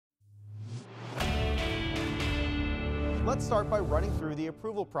Let's start by running through the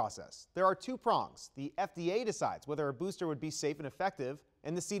approval process. There are two prongs. The FDA decides whether a booster would be safe and effective,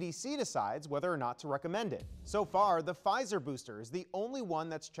 and the CDC decides whether or not to recommend it. So far, the Pfizer booster is the only one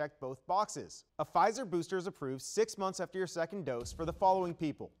that's checked both boxes. A Pfizer booster is approved 6 months after your second dose for the following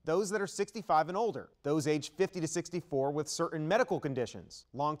people: those that are 65 and older, those aged 50 to 64 with certain medical conditions,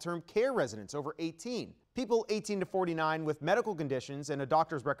 long-term care residents over 18, people 18 to 49 with medical conditions and a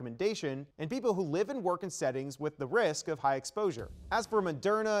doctor's recommendation, and people who live and work in settings with the risk of high exposure. As for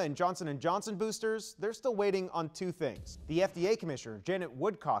Moderna and Johnson & Johnson boosters, they're still waiting on two things. The FDA Commissioner, Janet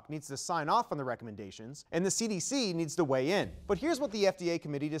Woodcock, needs to sign off on the recommendations, and the CDC needs to weigh in. But here's what the FDA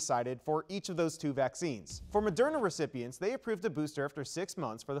committee decided for each of those two vaccines. For Moderna recipients, they approved a booster after 6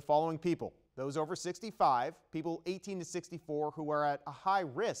 months for the following people: those over 65, people 18 to 64 who are at a high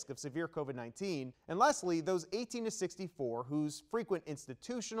risk of severe COVID-19, and lastly, those 18 to 64 whose frequent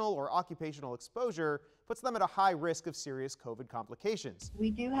institutional or occupational exposure puts them at a high risk of serious COVID complications.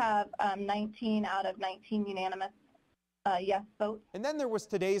 We do have 19 out of 19 unanimous yes votes. And then there was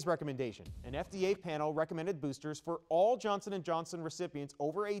today's recommendation. An FDA panel recommended boosters for all Johnson & Johnson recipients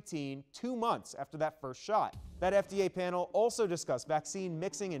over 18 2 months after that first shot. That FDA panel also discussed vaccine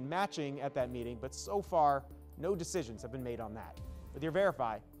mixing and matching at that meeting, but so far, no decisions have been made on that. With your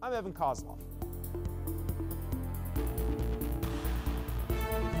Verify, I'm Evan Koslof.